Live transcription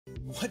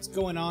What's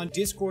going on?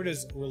 Discord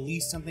has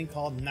released something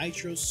called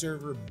Nitro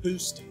Server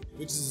Boosting,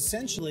 which is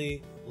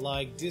essentially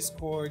like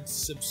Discord's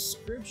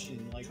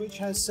subscription. Like Twitch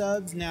has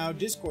subs, now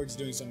Discord's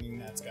doing something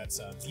that's got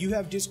subs. You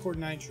have Discord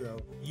Nitro,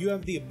 you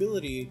have the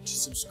ability to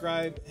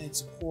subscribe and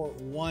support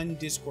one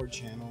Discord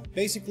channel.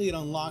 Basically, it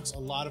unlocks a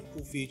lot of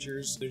cool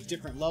features. There's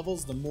different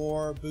levels. The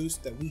more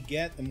boost that we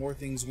get, the more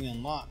things we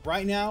unlock.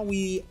 Right now,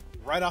 we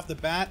right off the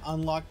bat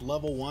unlocked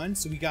level 1,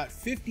 so we got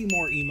 50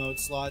 more emote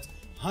slots,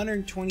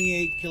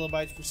 128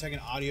 kilobytes per second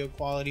audio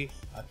quality,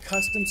 a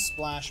custom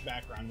splash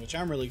background, which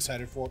I'm really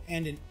excited for,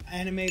 and an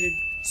animated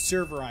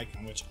server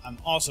icon, which I'm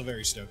also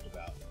very stoked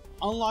about.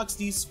 Unlocks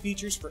these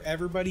features for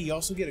everybody. You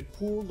also get a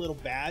cool little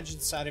badge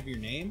inside of your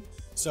name.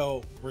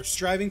 So we're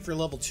striving for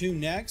level 2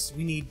 next.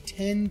 We need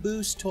 10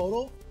 boosts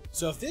total.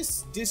 So if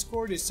this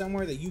Discord is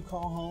somewhere that you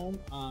call home,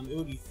 it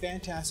would be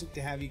fantastic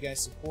to have you guys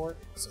support.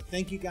 So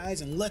thank you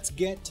guys, and let's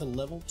get to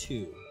level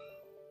 2.